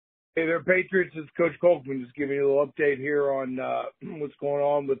Hey there, Patriots. It's Coach Kolkman. Just giving you a little update here on what's going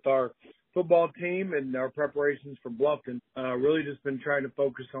on with our football team and our preparations for Bluffton. Really just been trying to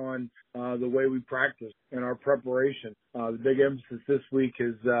focus on the way we practice and our preparation. The big emphasis this week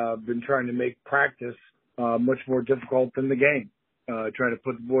has been trying to make practice much more difficult than the game. Trying to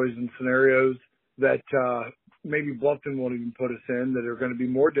put the boys in scenarios that maybe Bluffton won't even put us in, that are going to be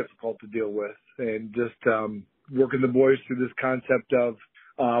more difficult to deal with, and just working the boys through this concept of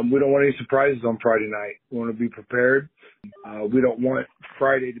we don't want any surprises on Friday night. We want to be prepared. We don't want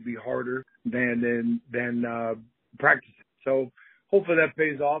Friday to be harder than practicing. So hopefully that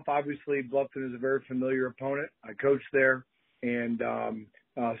pays off. Obviously, Bluffton is a very familiar opponent. I coach there, and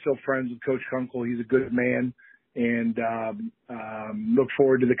still friends with Coach Kunkel. He's a good man, and look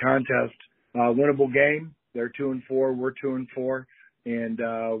forward to the contest. Winnable game. They're 2-4. We're 2-4. And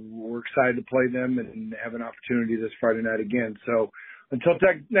we're excited to play them and have an opportunity this Friday night again. So until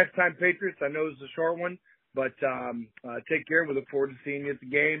next time, Patriots, I know it's a short one, but take care. We look forward to seeing you at the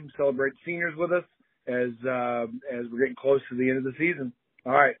game. Celebrate seniors with us as we're getting close to the end of the season.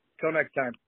 All right, till next time.